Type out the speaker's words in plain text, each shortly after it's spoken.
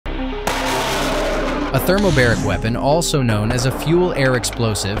A thermobaric weapon, also known as a fuel-air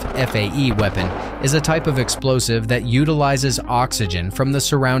explosive (FAE) weapon, is a type of explosive that utilizes oxygen from the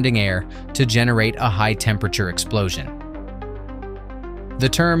surrounding air to generate a high-temperature explosion. The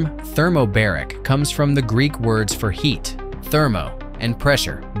term thermobaric comes from the Greek words for heat, thermo, and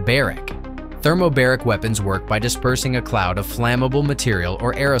pressure, baric. Thermobaric weapons work by dispersing a cloud of flammable material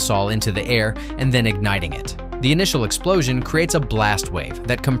or aerosol into the air and then igniting it. The initial explosion creates a blast wave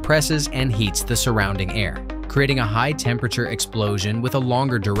that compresses and heats the surrounding air, creating a high-temperature explosion with a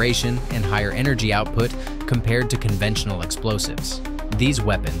longer duration and higher energy output compared to conventional explosives. These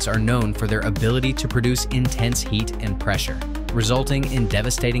weapons are known for their ability to produce intense heat and pressure, resulting in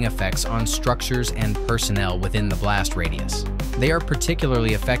devastating effects on structures and personnel within the blast radius. They are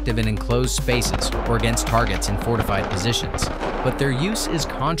particularly effective in enclosed spaces or against targets in fortified positions, but their use is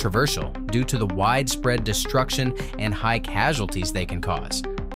controversial due to the widespread destruction and high casualties they can cause,